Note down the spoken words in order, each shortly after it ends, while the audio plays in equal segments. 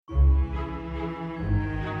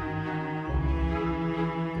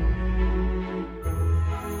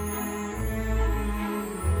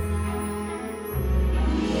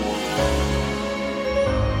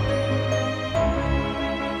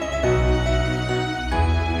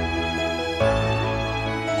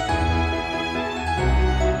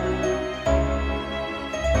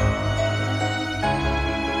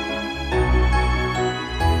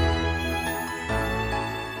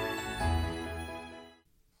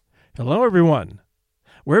Hello, everyone.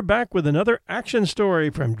 We're back with another action story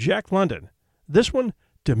from Jack London. This one,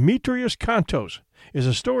 DEMETRIOS CONTOS, is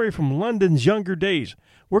a story from London's younger days,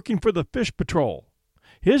 working for the Fish Patrol.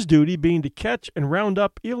 His duty being to catch and round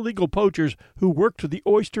up illegal poachers who worked the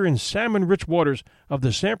oyster and salmon-rich waters of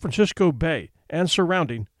the San Francisco Bay and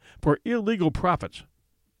surrounding for illegal profits.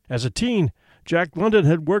 As a teen, Jack London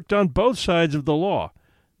had worked on both sides of the law,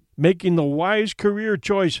 making the wise career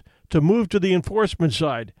choice to move to the enforcement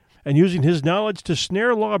side and using his knowledge to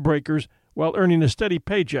snare lawbreakers while earning a steady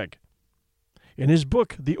paycheck. In his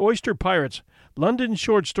book, The Oyster Pirates, London's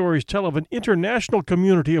short stories tell of an international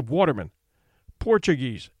community of watermen,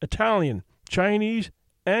 Portuguese, Italian, Chinese,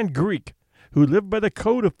 and Greek, who lived by the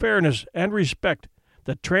code of fairness and respect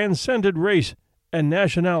that transcended race and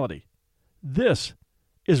nationality. This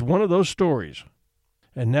is one of those stories.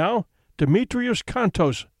 And now, DEMETRIOS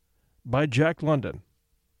CONTOS by Jack London.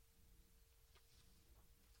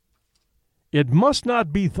 It must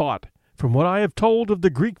not be thought, from what I have told of the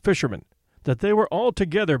Greek fishermen, that they were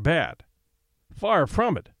altogether bad. Far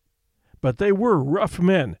from it. But they were rough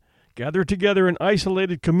men, gathered together in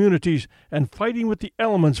isolated communities and fighting with the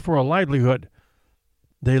elements for a livelihood.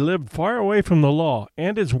 They lived far away from the law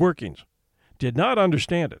and its workings, did not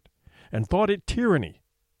understand it, and thought it tyranny.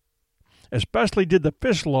 Especially did the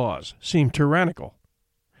fish laws seem tyrannical,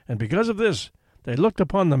 and because of this, they looked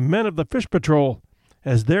upon the men of the Fish Patrol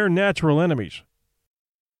as their natural enemies.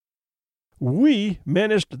 We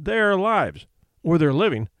menaced their lives, or their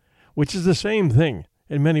living, which is the same thing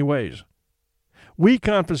in many ways. We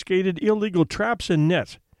confiscated illegal traps and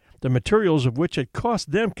nets, the materials of which had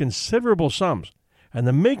cost them considerable sums, and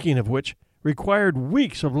the making of which required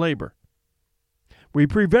weeks of labor. We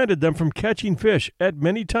prevented them from catching fish at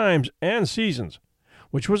many times and seasons,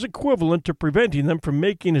 which was equivalent to preventing them from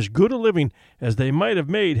making as good a living as they might have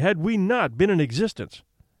made had we not been in existence.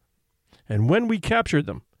 And when we captured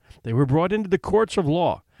them, they were brought into the courts of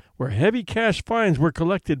law, where heavy cash fines were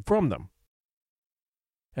collected from them.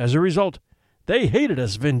 As a result, they hated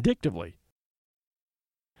us vindictively.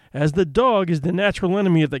 As the dog is the natural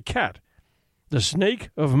enemy of the cat, the snake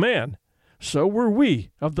of man, so were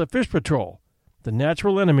we of the Fish Patrol, the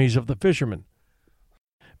natural enemies of the fishermen.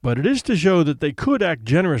 But it is to show that they could act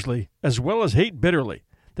generously as well as hate bitterly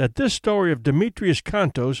that this story of DEMETRIOS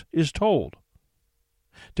CONTOS is told.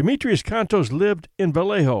 DEMETRIOS CONTOS lived in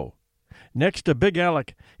Vallejo. Next to Big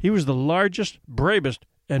Alec, he was the largest, bravest,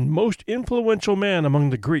 and most influential man among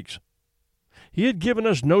the Greeks. He had given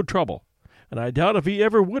us no trouble, and I doubt if he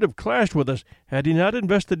ever would have clashed with us had he not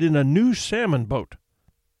invested in a new salmon boat.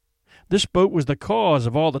 This boat was the cause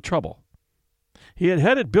of all the trouble. He had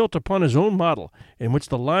had it built upon his own model, in which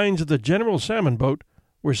the lines of the general salmon boat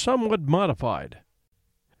were somewhat modified.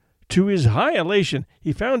 To his high elation,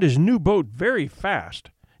 he found his new boat very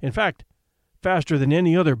fast. In fact, faster than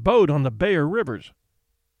any other boat on the bay or rivers.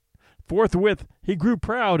 Forthwith, he grew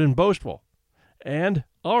proud and boastful, and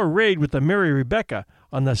our raid with the Mary Rebecca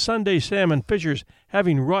on the Sunday salmon fishers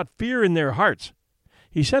having wrought fear in their hearts,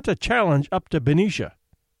 he sent a challenge up to Benicia.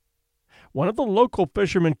 One of the local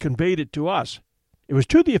fishermen conveyed it to us. It was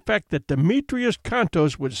to the effect that DEMETRIOS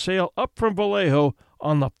CONTOS would sail up from Vallejo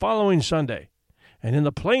on the following Sunday, and in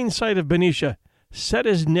the plain sight of Benicia, set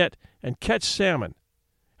his net and catch salmon,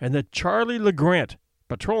 and that Charlie LeGrant,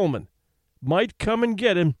 patrolman, might come and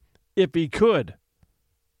get him if he could.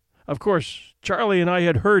 Of course, Charlie and I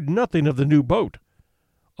had heard nothing of the new boat.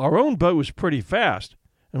 Our own boat was pretty fast,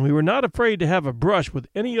 and we were not afraid to have a brush with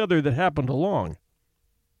any other that happened along.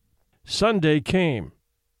 Sunday came.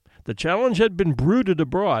 The challenge had been bruited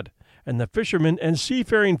abroad, and the fishermen and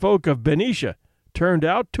seafaring folk of Benicia turned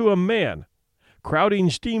out to a man,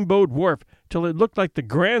 crowding Steamboat Wharf till it looked like the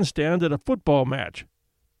grandstand at a football match.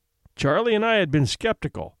 Charlie and I had been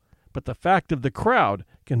skeptical, but the fact of the crowd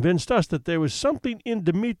convinced us that there was something in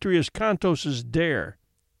DEMETRIOS CONTOS's dare.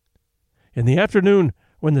 In the afternoon,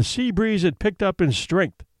 when the sea breeze had picked up in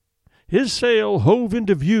strength, his sail hove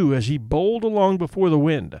into view as he bowled along before the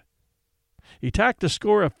wind. He tacked a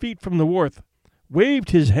score of feet from the wharf,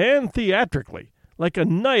 waved his hand theatrically, like a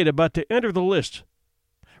knight about to enter the lists,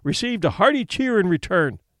 received a hearty cheer in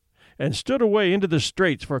return, and stood away into the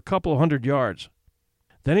straits for a couple of 100 yards.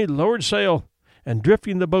 Then he lowered sail, and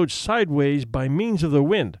drifting the boat sideways by means of the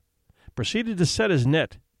wind, proceeded to set his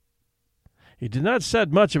net. He did not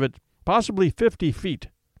set much of it, possibly 50 feet.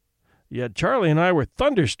 Yet Charlie and I were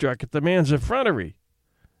thunderstruck at the man's effrontery.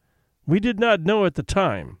 We did not know at the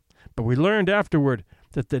time, but we learned afterward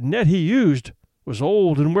that the net he used was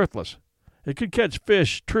old and worthless. It could catch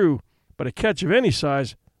fish, true, but a catch of any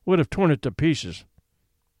size would have torn it to pieces.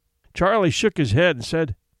 Charlie shook his head and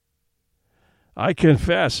said, I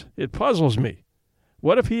confess, it puzzles me.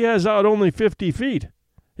 What if he has out only 50 feet?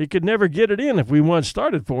 He could never get it in if we once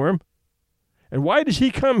started for him. And why does he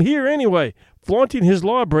come here anyway, flaunting his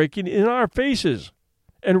law-breaking in our faces?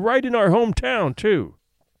 And right in our hometown, too."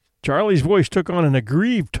 Charlie's voice took on an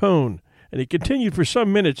aggrieved tone, and he continued for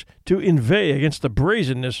some minutes to inveigh against the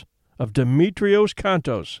brazenness of DEMETRIOS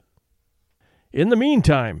CONTOS. In the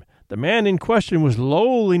meantime, the man in question was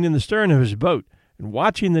lolling in the stern of his boat and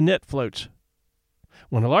watching the net floats.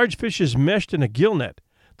 When a large fish is meshed in a gill net,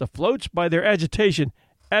 the floats, by their agitation,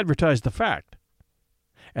 advertise the fact.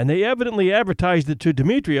 And they evidently advertised it to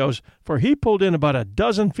Demetrios, for he pulled in about a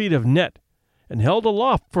dozen feet of net and held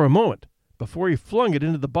aloft for a moment before he flung it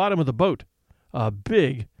into the bottom of the boat, a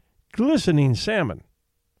big, glistening salmon.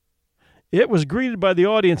 It was greeted by the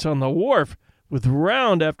audience on the wharf with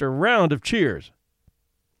round after round of cheers.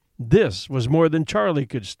 This was more than Charlie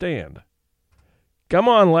could stand. "Come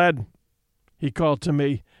on, lad," he called to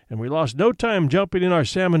me, and we lost no time jumping in our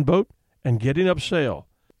salmon boat and getting up sail.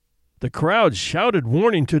 The crowd shouted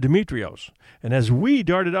warning to Demetrios, and as we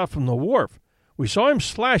darted out from the wharf, we saw him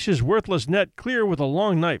slash his worthless net clear with a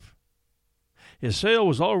long knife. His sail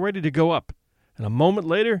was all ready to go up, and a moment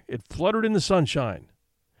later it fluttered in the sunshine.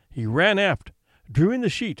 He ran aft, drew in the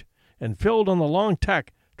sheet, and filled on the long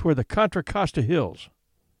tack toward the Contra Costa Hills.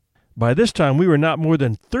 By this time we were not more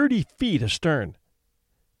than 30 feet astern.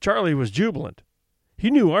 Charlie was jubilant. He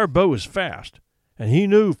knew our boat was fast, and he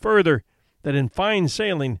knew further that in fine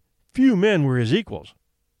sailing few men were his equals.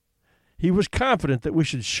 He was confident that we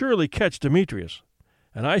should surely catch Demetrios,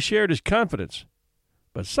 and I shared his confidence.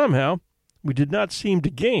 But somehow we did not seem to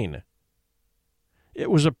gain. It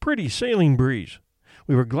was a pretty sailing breeze.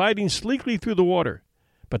 We were gliding sleekly through the water,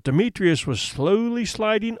 but Demetrios was slowly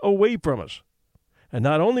sliding away from us. And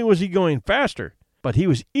not only was he going faster, but he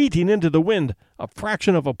was eating into the wind a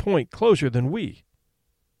fraction of a point closer than we.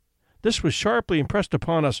 This was sharply impressed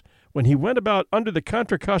upon us when he went about under the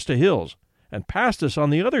Contra Costa Hills and passed us on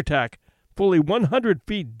the other tack fully 100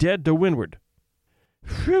 feet dead to windward.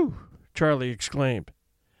 "Phew!" Charlie exclaimed.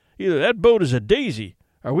 "Either that boat is a daisy,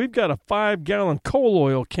 or we've got a 5-gallon coal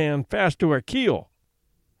oil can fast to our keel."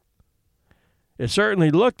 It certainly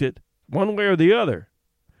looked it, one way or the other,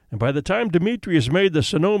 and by the time Demetrios made the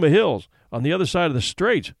Sonoma Hills on the other side of the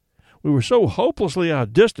straits, we were so hopelessly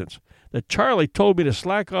outdistanced that Charlie told me to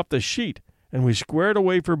slack off the sheet, and we squared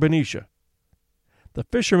away for Benicia. The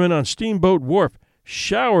fishermen on Steamboat Wharf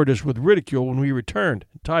showered us with ridicule when we returned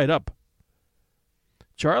and tied up.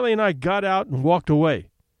 Charlie and I got out and walked away,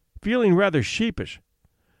 feeling rather sheepish,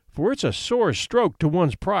 for it's a sore stroke to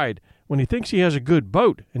one's pride when he thinks he has a good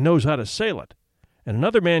boat and knows how to sail it, and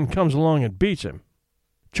another man comes along and beats him.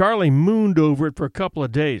 Charlie mooned over it for a couple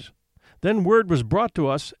of days. Then word was brought to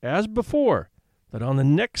us, as before, that on the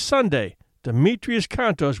next Sunday DEMETRIOS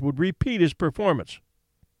CONTOS would repeat his performance.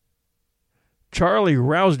 Charlie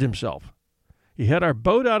roused himself. He had our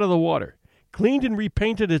boat out of the water, cleaned and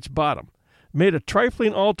repainted its bottom, made a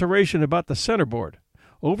trifling alteration about the centerboard,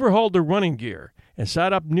 overhauled the running gear, and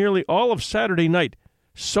sat up nearly all of Saturday night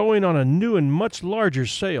sewing on a new and much larger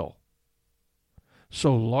sail.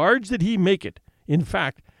 So large did he make it, in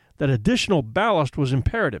fact, that additional ballast was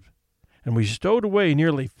imperative, and we stowed away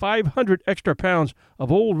nearly 500 extra pounds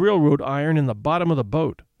of old railroad iron in the bottom of the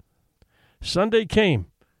boat. Sunday came,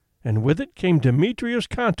 and with it came DEMETRIOS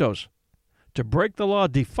CONTOS, to break the law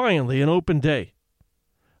defiantly in open day.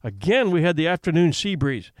 Again we had the afternoon sea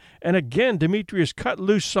breeze, and again Demetrios cut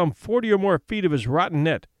loose some 40 or more feet of his rotten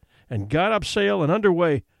net, and got up sail and under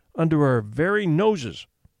way under our very noses.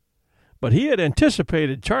 But he had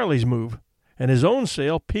anticipated Charlie's move, and his own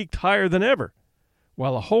sail peaked higher than ever,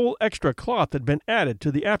 while a whole extra cloth had been added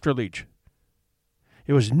to the afterleach.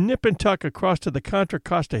 It was nip and tuck across to the Contra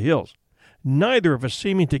Costa Hills, neither of us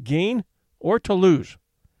seeming to gain or to lose.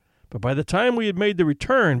 But by the time we had made the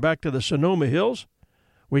return back to the Sonoma Hills,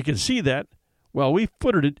 we could see that, while we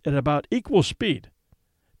footed it at about equal speed,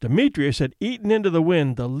 Demetrios had eaten into the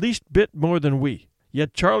wind the least bit more than we.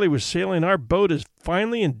 Yet Charlie was sailing our boat as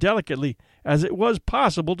finely and delicately as it was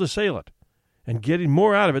possible to sail it, and getting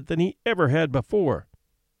more out of it than he ever had before.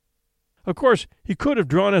 Of course, he could have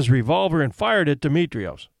drawn his revolver and fired at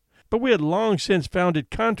Demetrios, but we had long since found it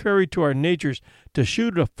contrary to our natures to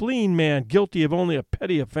shoot at a fleeing man guilty of only a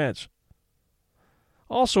petty offense.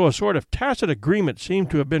 Also, a sort of tacit agreement seemed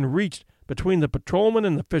to have been reached between the patrolman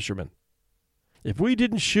and the fishermen. If we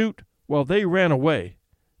didn't shoot while they ran away,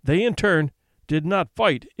 they in turn did not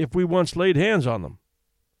fight if we once laid hands on them.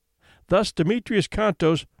 Thus DEMETRIOS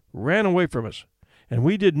CONTOS ran away from us, and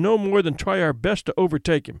we did no more than try our best to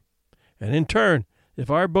overtake him. And in turn, if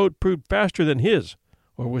our boat proved faster than his,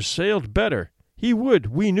 or was sailed better, He would,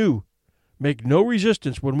 we knew, make no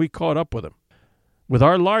resistance when we caught up with him. With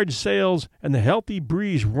our large sails and the healthy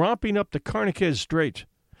breeze romping up the Carniquez Straits,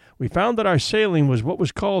 we found that our sailing was what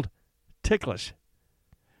was called ticklish.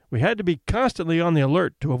 We had to be constantly on the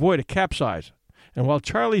alert to avoid a capsize, and while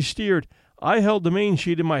Charlie steered, I held the main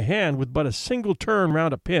sheet in my hand with but a single turn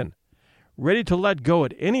round a pin, ready to let go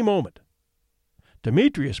at any moment.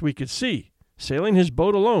 Demetrius, we could see, sailing his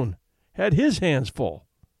boat alone, had his hands full.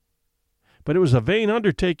 But it was a vain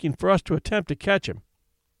undertaking for us to attempt to catch him.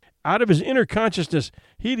 Out of his inner consciousness,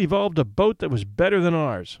 he'd evolved a boat that was better than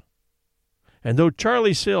ours. And though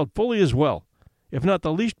Charlie sailed fully as well, if not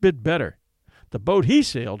the least bit better, the boat he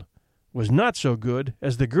sailed was not so good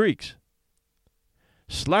as the Greeks.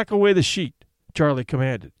 "Slack away the sheet," Charlie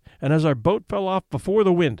commanded, and as our boat fell off before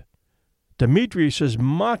the wind, Demetrius's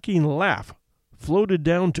mocking laugh floated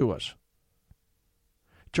down to us.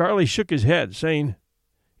 Charlie shook his head, saying,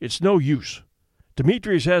 "It's no use.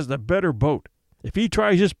 Demetrius has the better boat. If he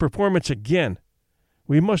tries his performance again,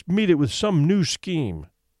 we must meet it with some new scheme."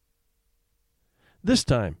 This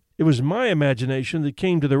time, it was my imagination that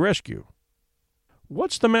came to the rescue.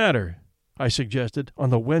 "What's the matter," I suggested on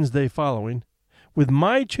the Wednesday following, "with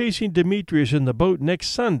my chasing Demetrius in the boat next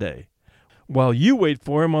Sunday, while you wait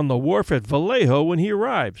for him on the wharf at Vallejo when he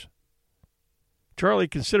arrives?" Charlie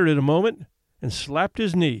considered it a moment and slapped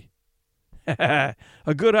his knee. "A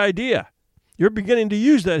good idea. You're beginning to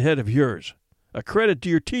use that head of yours. A credit to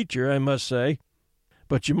your teacher, I must say.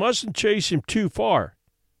 But you mustn't chase him too far,"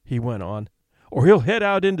 he went on, "or he'll head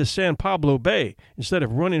out into San Pablo Bay instead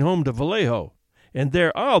of running home to Vallejo, and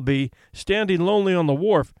there I'll be, standing lonely on the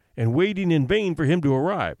wharf and waiting in vain for him to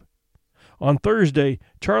arrive." On Thursday,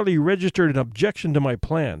 Charlie registered an objection to my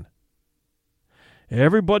plan.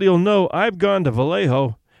 "Everybody'll know I've gone to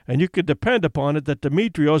Vallejo, and you can depend upon it that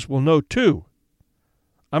Demetrios will know too.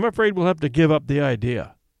 I'm afraid we'll have to give up the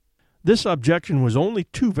idea." This objection was only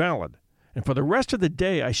too valid, and for the rest of the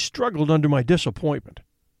day I struggled under my disappointment.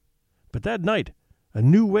 But that night a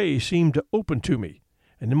new way seemed to open to me,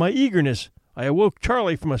 and in my eagerness I awoke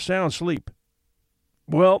Charlie from a sound sleep.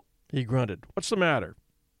 "Well," he grunted, "what's the matter?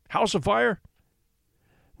 House afire?"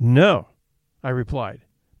 "No," I replied,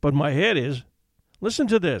 "but my head is. Listen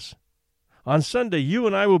to this. On Sunday you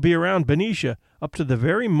and I will be around Benicia up to the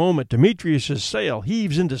very moment Demetrius's sail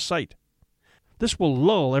heaves into sight. This will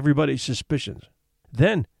lull everybody's suspicions.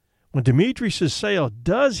 Then, when Demetrius's sail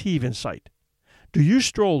does heave in sight, do you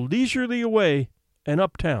stroll leisurely away and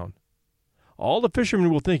uptown. All the fishermen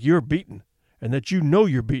will think you're beaten, and that you know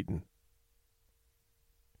you're beaten."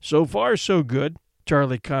 "So far, so good,"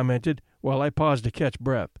 Charlie commented while I paused to catch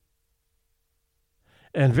breath.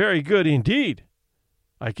 "And very good indeed,"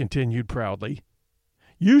 I continued proudly.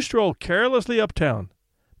 "You stroll carelessly uptown,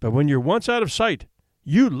 but when you're once out of sight,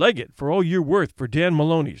 you leg it for all you're worth for Dan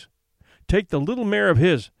Maloney's. Take the little mare of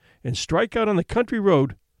his and strike out on the country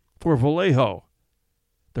road for Vallejo.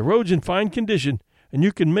 The road's in fine condition, and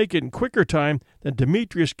you can make it in quicker time than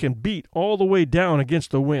Demetrius can beat all the way down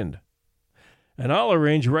against the wind." "And I'll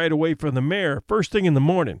arrange right away for the mare first thing in the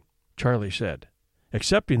morning," Charlie said,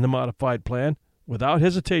 accepting the modified plan without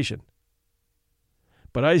hesitation.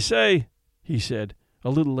 "But I say," he said, a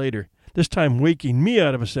little later, this time waking me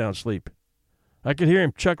out of a sound sleep. I could hear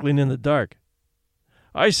him chuckling in the dark.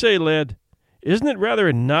 "I say, lad, isn't it rather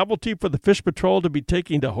a novelty for the fish patrol to be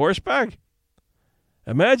taking to horseback?"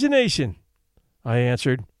 "Imagination," I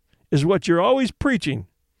answered, "is what you're always preaching.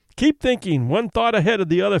 Keep thinking one thought ahead of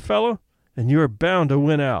the other fellow, and you are bound to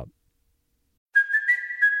win out."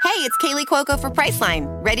 Hey, it's Kaylee Cuoco for Priceline.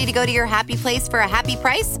 Ready to go to your happy place for a happy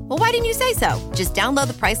price? Well, why didn't you say so? Just download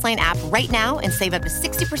the Priceline app right now and save up to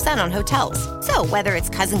 60% on hotels. So whether it's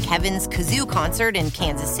Cousin Kevin's Kazoo Concert in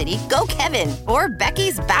Kansas City, go Kevin, or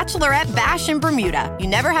Becky's Bachelorette Bash in Bermuda, you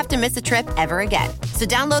never have to miss a trip ever again. So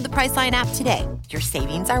download the Priceline app today. Your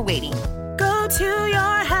savings are waiting. Go to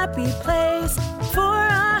your happy place for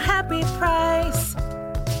a happy price.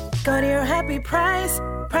 Go to your happy price,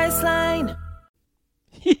 Priceline.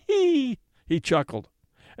 "Hee," he chuckled.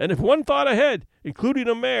 "And if one thought ahead, including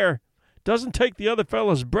a mare, doesn't take the other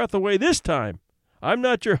fellow's breath away this time, I'm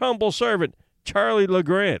not your humble servant, Charlie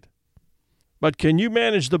LeGrand." "But can you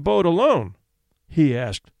manage the boat alone?" he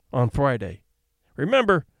asked on Friday.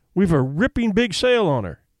 "Remember, we've a ripping big sail on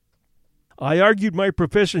her." I argued my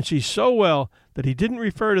proficiency so well that he didn't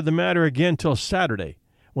refer to the matter again till Saturday,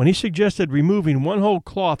 when he suggested removing one whole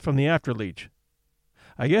cloth from the afterleach.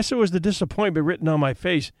 I guess it was the disappointment written on my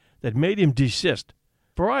face that made him desist,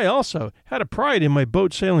 for I also had a pride in my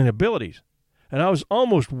boat sailing abilities, and I was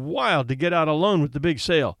almost wild to get out alone with the big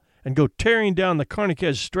sail and go tearing down the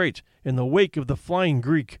Carniquez Straits in the wake of the Flying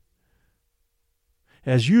Greek.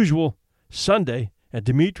 As usual, Sunday and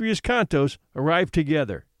DEMETRIOS CONTOS arrived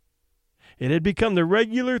together. It had become the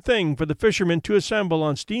regular thing for the fishermen to assemble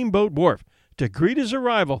on Steamboat Wharf to greet his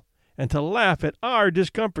arrival and to laugh at our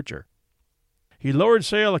discomfiture. He lowered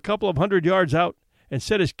sail a couple of 100 yards out and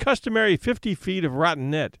set his customary 50 feet of rotten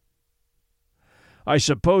net. "I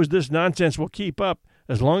suppose this nonsense will keep up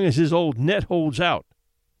as long as his old net holds out,"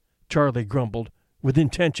 Charlie grumbled, with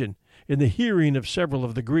intention, in the hearing of several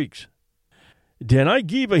of the Greeks. "Den I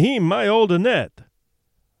give a him my old net,"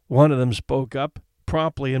 one of them spoke up,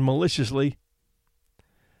 promptly and maliciously.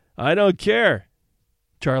 "I don't care,"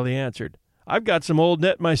 Charlie answered. "I've got some old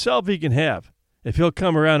net myself he can have, if he'll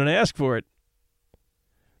come around and ask for it."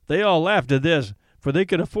 They all laughed at this, for they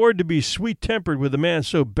could afford to be sweet-tempered with a man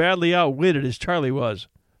so badly outwitted as Charlie was.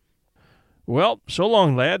 "Well, so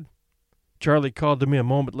long, lad," Charlie called to me a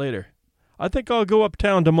moment later. "I think I'll go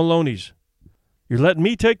uptown to Maloney's." "You're letting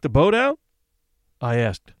me take the boat out?" I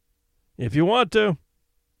asked. "If you want to,"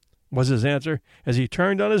 was his answer as he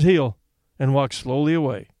turned on his heel and walked slowly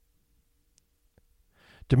away.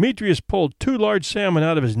 Demetrius pulled 2 large salmon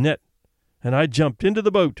out of his net, and I jumped into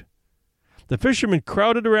the boat. The fishermen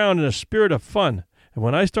crowded around in a spirit of fun, and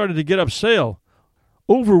when I started to get up sail,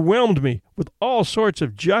 overwhelmed me with all sorts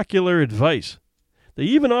of jocular advice. They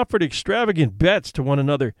even offered extravagant bets to one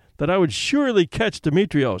another that I would surely catch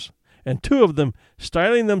Demetrios, and 2 of them,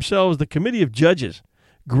 styling themselves the committee of judges,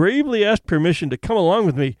 gravely asked permission to come along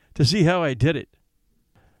with me to see how I did it.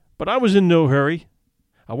 But I was in no hurry.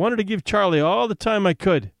 I wanted to give Charlie all the time I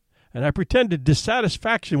could, and I pretended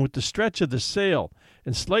dissatisfaction with the stretch of the sail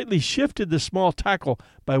and slightly shifted the small tackle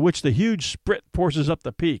by which the huge sprit forces up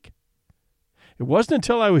the peak. It wasn't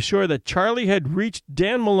until I was sure that Charlie had reached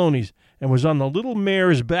Dan Maloney's and was on the little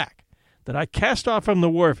mare's back that I cast off from the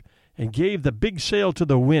wharf and gave the big sail to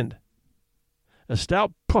the wind. A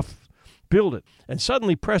stout puff filled it, and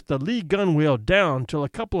suddenly pressed the lee gunwale down till a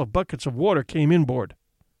couple of buckets of water came inboard.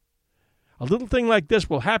 A little thing like this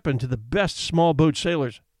will happen to the best small boat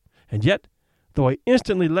sailors, and yet, though I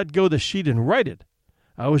instantly let go the sheet and righted,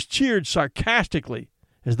 I was cheered sarcastically,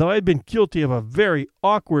 as though I had been guilty of a very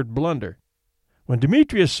awkward blunder. When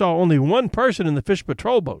Demetrius saw only one person in the fish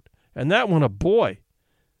patrol boat, and that one a boy,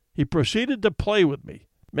 he proceeded to play with me,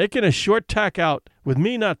 making a short tack out with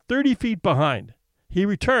me not 30 feet behind. He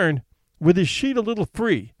returned, with his sheet a little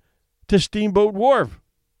free, to Steamboat Wharf,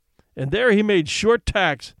 and there he made short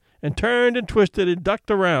tacks and turned and twisted and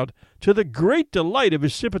ducked around to the great delight of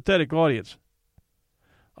his sympathetic audience.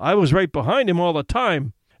 I was right behind him all the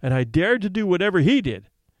time, and I dared to do whatever he did,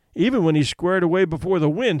 even when he squared away before the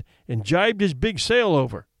wind and jibed his big sail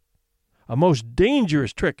over. A most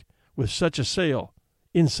dangerous trick with such a sail,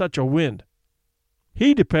 in such a wind.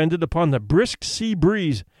 He depended upon the brisk sea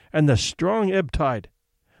breeze and the strong ebb tide,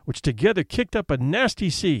 which together kicked up a nasty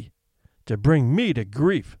sea, to bring me to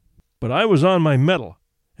grief. But I was on my mettle,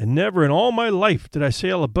 and never in all my life did I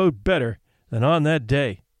sail a boat better than on that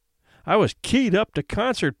day. I was keyed up to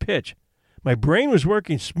concert pitch. My brain was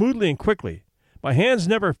working smoothly and quickly. My hands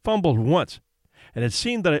never fumbled once, and it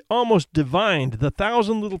seemed that I almost divined the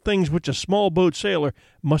 1,000 little things which a small boat sailor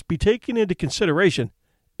must be taking into consideration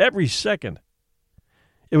every second.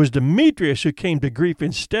 It was Demetrius who came to grief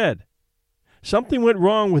instead. Something went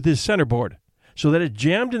wrong with his centerboard, so that it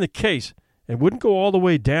jammed in the case and wouldn't go all the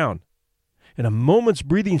way down. In a moment's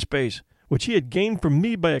breathing space, which he had gained from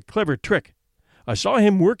me by a clever trick, I saw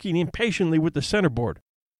him working impatiently with the centerboard,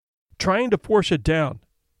 trying to force it down.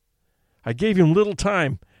 I gave him little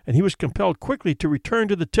time, and he was compelled quickly to return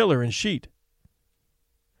to the tiller and sheet.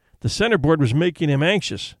 The centerboard was making him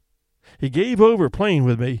anxious. He gave over playing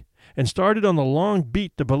with me and started on the long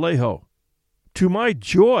beat to Vallejo. To my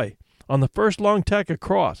joy, on the first long tack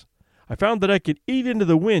across, I found that I could eat into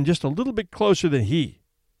the wind just a little bit closer than he.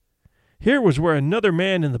 Here was where another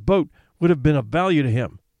man in the boat would have been of value to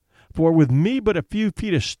him, for with me but a few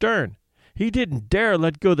feet astern, he didn't dare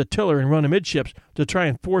let go the tiller and run amidships to try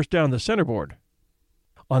and force down the centerboard.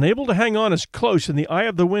 Unable to hang on as close in the eye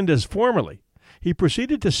of the wind as formerly, he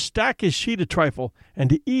proceeded to stack his sheet a trifle and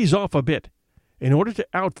to ease off a bit, in order to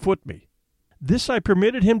outfoot me. This I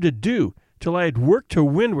permitted him to do till I had worked to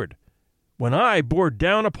windward, when I bore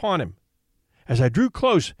down upon him. As I drew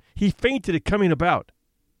close, he feinted at coming about.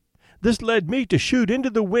 This led me to shoot into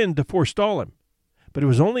the wind to forestall him, but it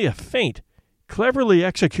was only a feint, cleverly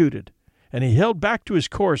executed, and he held back to his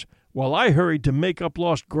course while I hurried to make up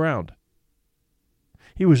lost ground.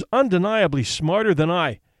 He was undeniably smarter than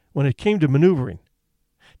I when it came to maneuvering.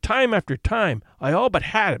 Time after time I all but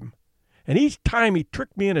had him, and each time he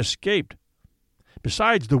tricked me and escaped.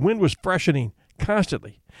 Besides, the wind was freshening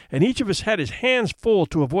constantly, and each of us had his hands full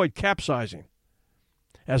to avoid capsizing.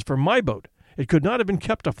 As for my boat, it could not have been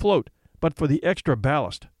kept afloat but for the extra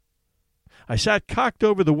ballast. I sat cocked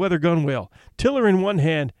over the weather gunwale, tiller in one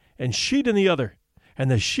hand and sheet in the other, and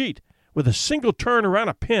the sheet, with a single turn around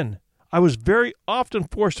a pin, I was very often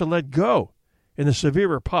forced to let go in the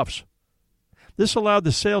severer puffs. This allowed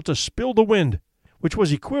the sail to spill the wind, which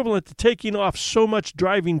was equivalent to taking off so much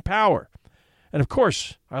driving power, and of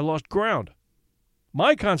course I lost ground.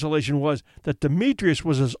 My consolation was that Demetrios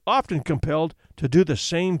was as often compelled to do the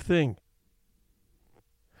same thing.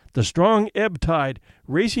 The strong ebb tide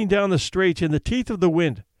racing down the straits in the teeth of the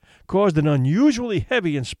wind caused an unusually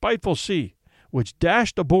heavy and spiteful sea, which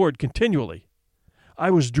dashed aboard continually. I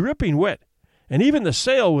was dripping wet, and even the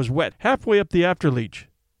sail was wet halfway up the afterleach.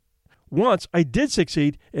 Once I did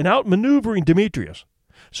succeed in outmaneuvering Demetrios,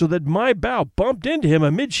 so that my bow bumped into him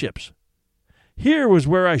amidships. Here was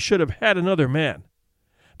where I should have had another man.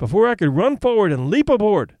 Before I could run forward and leap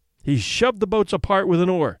aboard, he shoved the boats apart with an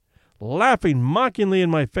oar, laughing mockingly in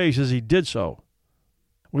my face as he did so.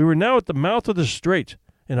 We were now at the mouth of the straits,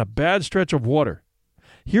 in a bad stretch of water.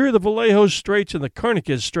 Here the Vallejo's Straits and the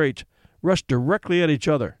Carniquez Straits rushed directly at each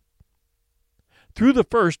other. Through the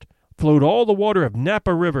first flowed all the water of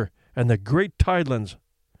Napa River and the great tidelands.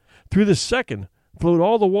 Through the second flowed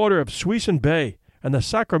all the water of Suisun Bay and the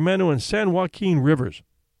Sacramento and San Joaquin rivers.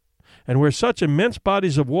 And where such immense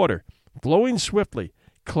bodies of water, flowing swiftly,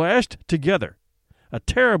 clashed together, a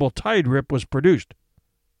terrible tide rip was produced.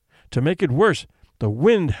 To make it worse, the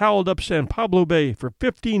wind howled up San Pablo Bay for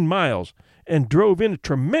 15 miles and drove in a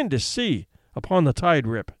tremendous sea upon the tide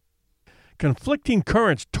rip. Conflicting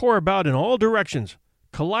currents tore about in all directions,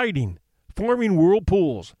 colliding, forming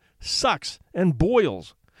whirlpools, sucks, and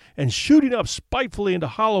boils, and shooting up spitefully into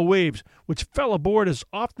hollow waves which fell aboard as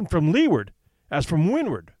often from leeward as from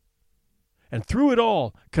windward. And through it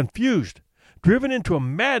all, confused, driven into a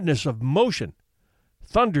madness of motion,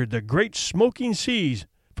 thundered the great smoking seas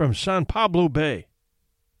from San Pablo Bay.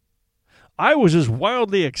 I was as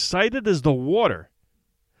wildly excited as the water.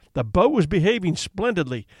 The boat was behaving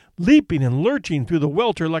splendidly, leaping and lurching through the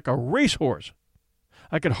welter like a racehorse.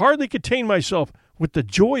 I could hardly contain myself with the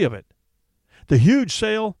joy of it. The huge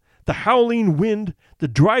sail, the howling wind, the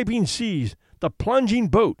driving seas, the plunging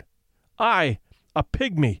boat. I, a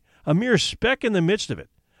pygmy, a mere speck in the midst of it,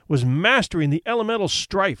 was mastering the elemental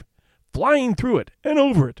strife, flying through it and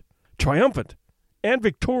over it, triumphant and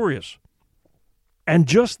victorious. And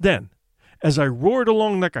just then, as I roared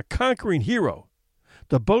along like a conquering hero,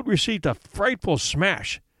 the boat received a frightful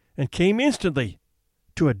smash and came instantly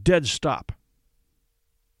to a dead stop.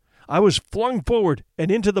 I was flung forward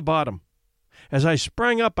and into the bottom. As I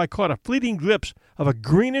sprang up, I caught a fleeting glimpse of a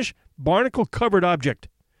greenish, barnacle-covered object,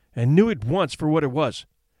 and knew at once for what it was,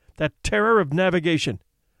 that terror of navigation,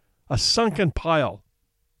 a sunken pile.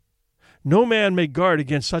 No man may guard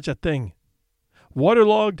against such a thing.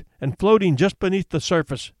 Waterlogged and floating just beneath the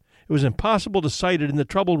surface, it was impossible to sight it in the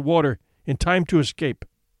troubled water in time to escape.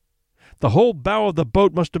 The whole bow of the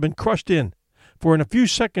boat must have been crushed in, for in a few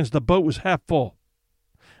seconds the boat was half full.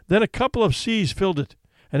 Then a couple of seas filled it,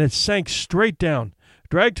 and it sank straight down,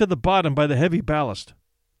 dragged to the bottom by the heavy ballast.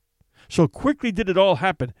 So quickly did it all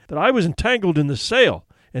happen that I was entangled in the sail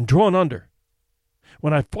and drawn under.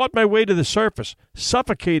 When I fought my way to the surface,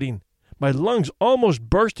 suffocating, my lungs almost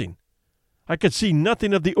bursting, I could see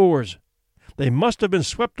nothing of the oars. They must have been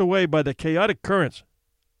swept away by the chaotic currents.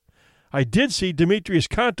 I did see Demetrios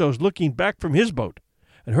CONTOS looking back from his boat,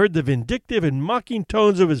 and heard the vindictive and mocking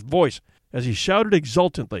tones of his voice as he shouted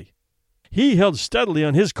exultantly. He held steadily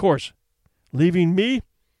on his course, leaving me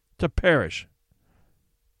to perish.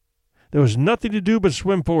 There was nothing to do but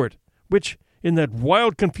swim for it, which, in that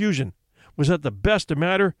wild confusion, was at the best a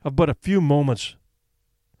matter of but a few moments.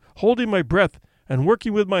 Holding my breath and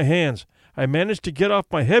working with my hands, I managed to get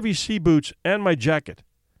off my heavy sea boots and my jacket.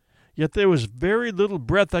 Yet there was very little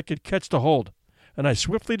breath I could catch to hold, and I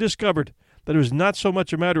swiftly discovered that it was not so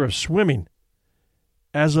much a matter of swimming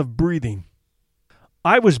as of breathing.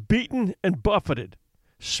 I was beaten and buffeted,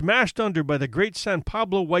 smashed under by the great San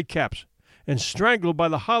Pablo whitecaps, and strangled by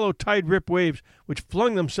the hollow tide-rip waves which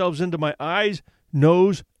flung themselves into my eyes,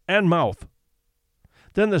 nose, and mouth.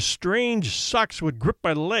 Then the strange sucks would grip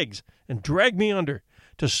my legs and drag me under,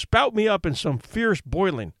 to spout me up in some fierce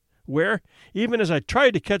boiling, where, even as I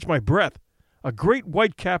tried to catch my breath, a great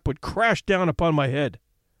whitecap would crash down upon my head.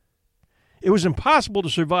 It was impossible to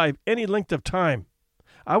survive any length of time.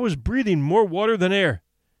 I was breathing more water than air,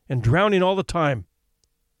 and drowning all the time.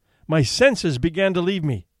 My senses began to leave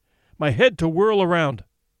me, my head to whirl around.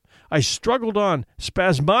 I struggled on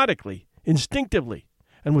spasmodically, instinctively,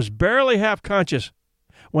 and was barely half conscious,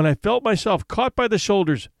 when I felt myself caught by the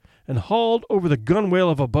shoulders and hauled over the gunwale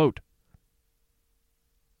of a boat.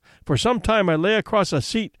 For some time I lay across a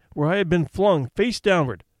seat where I had been flung face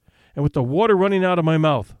downward, and with the water running out of my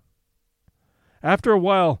mouth. After a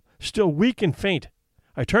while, still weak and faint,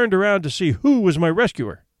 I turned around to see who was my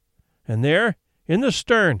rescuer. And there, in the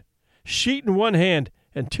stern, sheet in one hand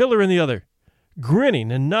and tiller in the other,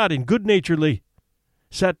 grinning and nodding good-naturedly,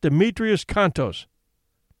 sat Demetrios CONTOS.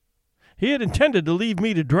 He had intended to leave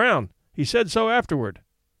me to drown, he said so afterward.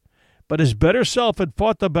 But his better self had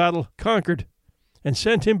fought the battle, conquered, and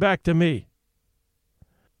sent him back to me.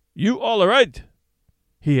 "You all right?"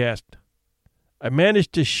 he asked. I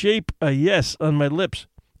managed to shape a yes on my lips,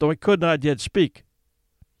 though I could not yet speak.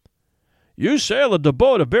 "You sailed the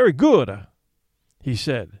boat very good," he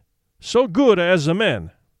said. "So good as a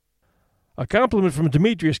man." A compliment from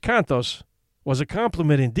Demetrios CONTOS was a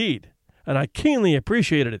compliment indeed, and I keenly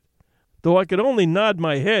appreciated it, though I could only nod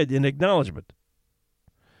my head in acknowledgment.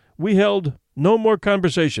 We held no more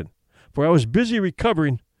conversation, for I was busy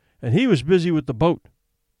recovering, and he was busy with the boat.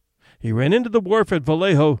 He ran into the wharf at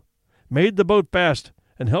Vallejo, made the boat fast,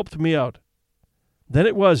 and helped me out. Then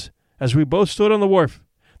it was, as we both stood on the wharf,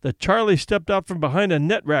 that Charlie stepped out from behind a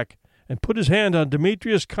net rack and put his hand on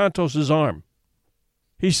Demetrios CONTOS' arm.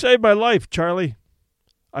 "He saved my life, Charlie,"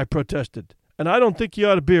 I protested, "and I don't think he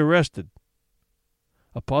ought to be arrested."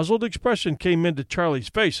 A puzzled expression came into Charlie's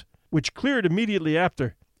face, which cleared immediately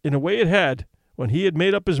after, in a way it had when he had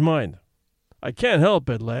made up his mind. "I can't help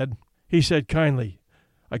it, lad," he said kindly.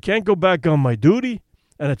 "I can't go back on my duty,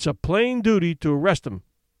 and it's a plain duty to arrest him.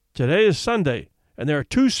 Today is Sunday, and there are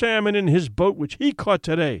 2 salmon in his boat which he caught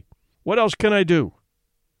today. What else can I do?"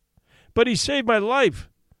 "But he saved my life,"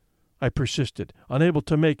 I persisted, unable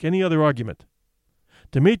to make any other argument.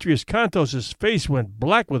 Demetrios CONTOS' face went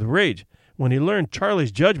black with rage when he learned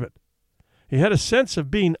Charlie's judgment. He had a sense of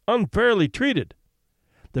being unfairly treated.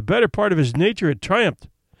 The better part of his nature had triumphed.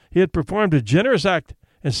 He had performed a generous act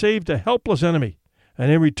and saved a helpless enemy, and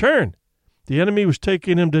in return, the enemy was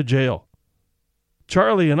taking him to jail.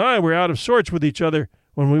 Charlie and I were out of sorts with each other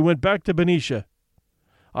when we went back to Benicia.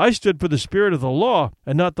 I stood for the spirit of the law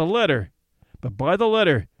and not the letter, but by the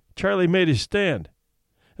letter, Charlie made his stand.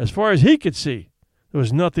 As far as he could see, there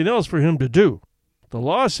was nothing else for him to do. The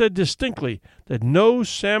law said distinctly that no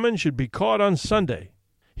salmon should be caught on Sunday.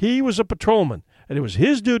 He was a patrolman, and it was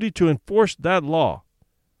his duty to enforce that law.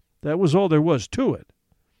 That was all there was to it.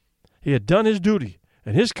 He had done his duty,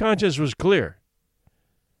 and his conscience was clear.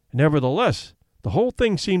 Nevertheless, the whole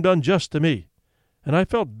thing seemed unjust to me, and I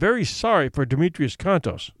felt very sorry for Demetrios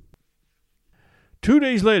CONTOS. 2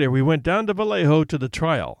 days later we went down to Vallejo to the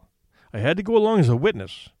trial. I had to go along as a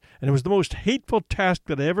witness, and it was the most hateful task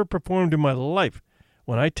that I ever performed in my life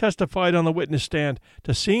when I testified on the witness stand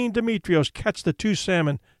to seeing Demetrios catch the 2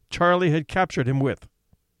 salmon Charlie had captured him with.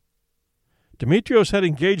 Demetrios had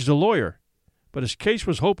engaged a lawyer, but his case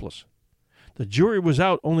was hopeless. The jury was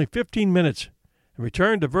out only 15 minutes and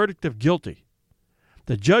returned a verdict of guilty.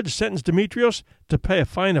 The judge sentenced Demetrios to pay a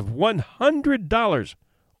fine of $100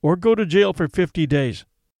 or go to jail for 50 days.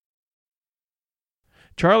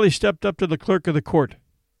 Charlie stepped up to the clerk of the court.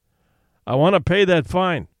 "I want to pay that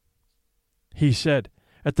fine," he said,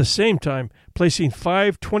 at the same time placing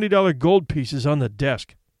 5 $20 gold pieces on the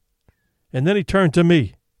desk. And then he turned to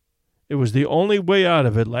me. "It was the only way out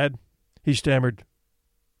of it, lad," he stammered.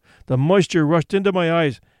 The moisture rushed into my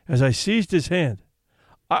eyes as I seized his hand.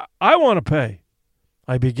 I want to pay,"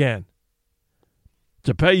 I began.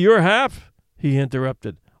 "To pay your half?" he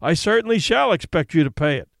interrupted. "I certainly shall expect you to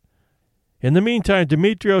pay it." In the meantime,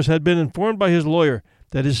 Demetrios had been informed by his lawyer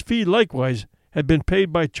that his fee likewise had been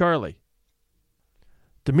paid by Charlie.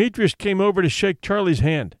 Demetrios came over to shake Charlie's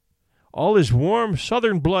hand. All his warm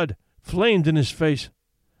southern blood flamed in his face.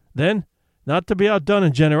 Then, not to be outdone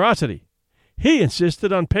in generosity, he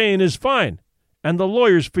insisted on paying his fine and the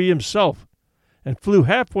lawyer's fee himself, and flew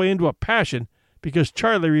halfway into a passion because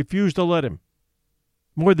Charlie refused to let him.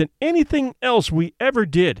 More than anything else we ever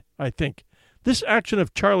did, I think, this action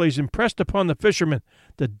of Charlie's impressed upon the fishermen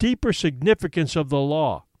the deeper significance of the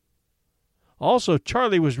law. Also,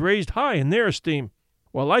 Charlie was raised high in their esteem,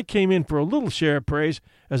 while I came in for a little share of praise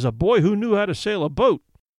as a boy who knew how to sail a boat.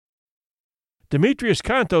 Demetrios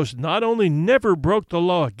CONTOS not only never broke the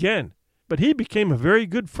law again, but he became a very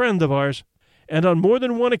good friend of ours, and on more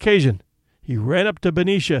than one occasion he ran up to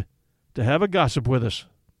Benicia to have a gossip with us.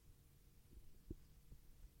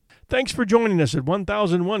 Thanks for joining us at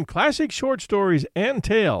 1001 Classic Short Stories and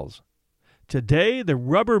Tales. Today, the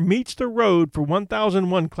rubber meets the road for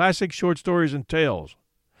 1001 Classic Short Stories and Tales.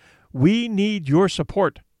 We need your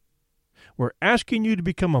support. We're asking you to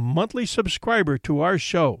become a monthly subscriber to our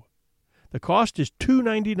show. The cost is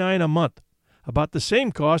 $2.99 a month, about the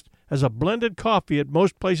same cost as a blended coffee at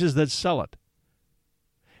most places that sell it.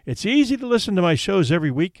 It's easy to listen to my shows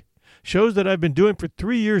every week, shows that I've been doing for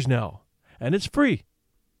 3 years now, and it's free.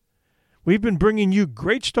 We've been bringing you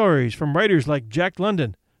great stories from writers like Jack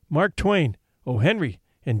London, Mark Twain, O. Henry,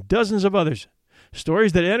 and dozens of others.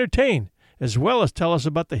 Stories that entertain, as well as tell us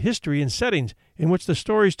about the history and settings in which the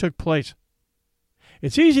stories took place.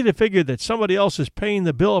 It's easy to figure that somebody else is paying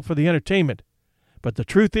the bill for the entertainment, but the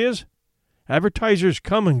truth is, advertisers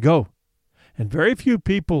come and go, and very few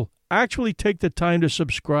people actually take the time to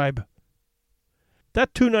subscribe.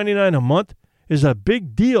 That $2.99 a month is a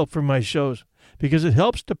big deal for my shows because it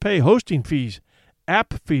helps to pay hosting fees,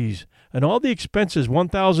 app fees, and all the expenses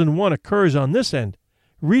 1001 occurs on this end,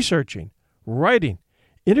 researching, writing,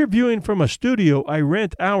 interviewing from a studio I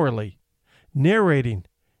rent hourly, narrating,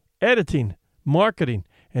 editing, marketing,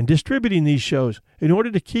 and distributing these shows in order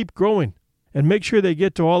to keep growing and make sure they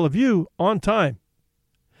get to all of you on time.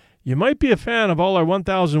 You might be a fan of all our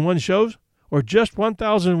 1001 shows or just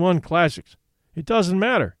 1001 classics. It doesn't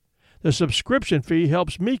matter. The subscription fee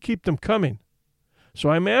helps me keep them coming.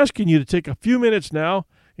 So I'm asking you to take a few minutes now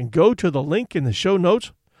and go to the link in the show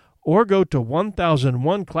notes or go to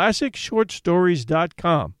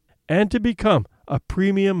 1001classicshortstories.com and to become a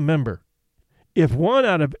premium member. If 1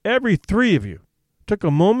 out of every 3 of you took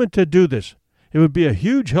a moment to do this, it would be a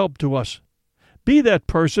huge help to us. Be that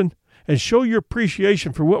person and show your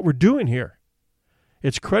appreciation for what we're doing here.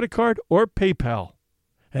 It's credit card or PayPal,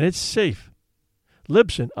 and it's safe.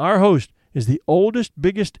 Libsyn, our host, is the oldest,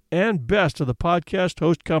 biggest, and best of the podcast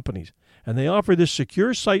host companies, and they offer this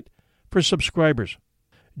secure site for subscribers.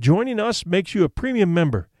 Joining us makes you a premium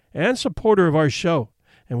member and supporter of our show,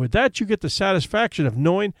 and with that you get the satisfaction of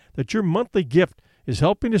knowing that your monthly gift is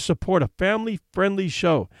helping to support a family-friendly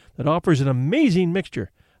show that offers an amazing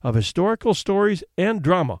mixture of historical stories and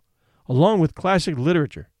drama, along with classic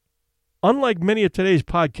literature. Unlike many of today's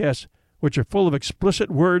podcasts, which are full of explicit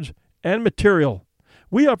words and material,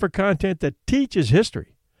 we offer content that teaches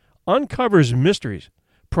history, uncovers mysteries,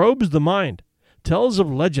 probes the mind, tells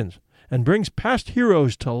of legends, and brings past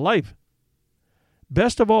heroes to life.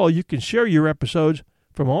 Best of all, you can share your episodes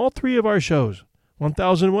from all 3 of our shows,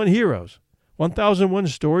 1001 Heroes, 1001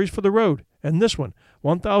 Stories for the Road, and this one,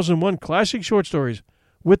 1001 Classic Short Stories,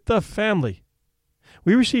 with the family.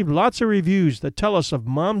 We receive lots of reviews that tell us of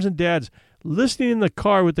moms and dads listening in the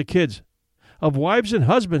car with the kids, of wives and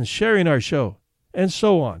husbands sharing our show, and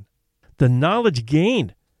so on. The knowledge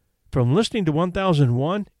gained from listening to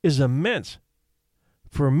 1001 is immense.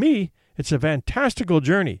 For me, it's a fantastical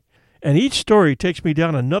journey, and each story takes me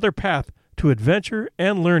down another path to adventure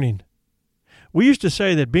and learning. We used to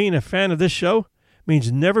say that being a fan of this show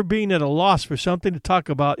means never being at a loss for something to talk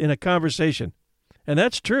about in a conversation. And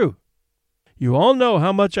that's true. You all know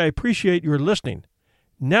how much I appreciate your listening.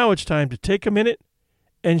 Now it's time to take a minute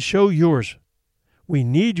and show yours. We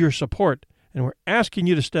need your support, and we're asking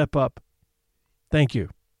you to step up. Thank you.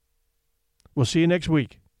 We'll see you next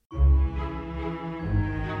week.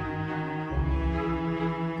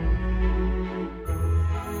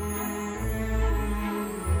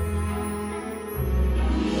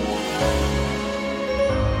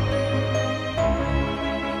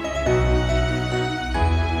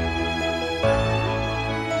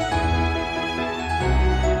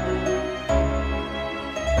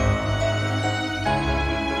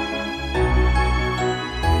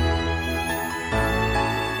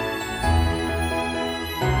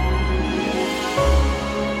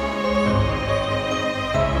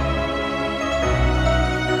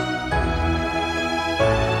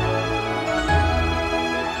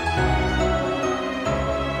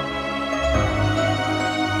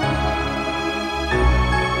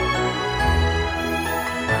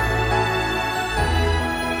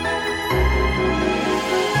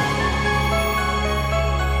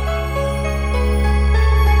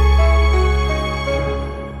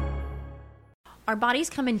 Our bodies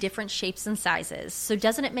come in different shapes and sizes, so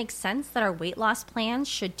doesn't it make sense that our weight loss plans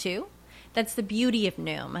should too? That's the beauty of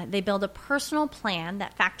Noom. They build a personal plan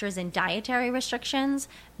that factors in dietary restrictions,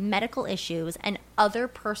 medical issues, and other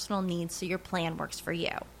personal needs so your plan works for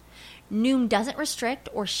you. Noom doesn't restrict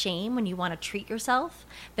or shame when you want to treat yourself.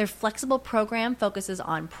 Their flexible program focuses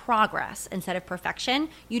on progress instead of perfection.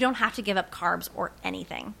 You don't have to give up carbs or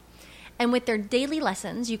anything. And with their daily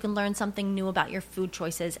lessons, you can learn something new about your food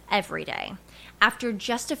choices every day. After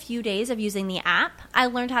just a few days of using the app, I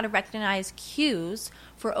learned how to recognize cues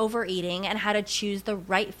for overeating and how to choose the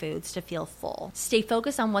right foods to feel full. Stay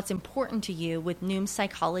focused on what's important to you with Noom's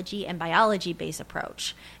psychology and biology-based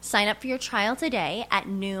approach. Sign up for your trial today at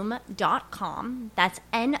Noom.com. That's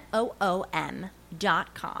Noom.com.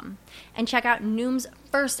 And check out Noom's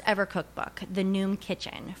first ever cookbook, The Noom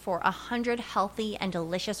Kitchen, for 100 healthy and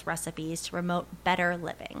delicious recipes to promote better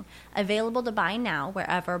living. Available to buy now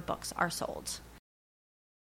wherever books are sold.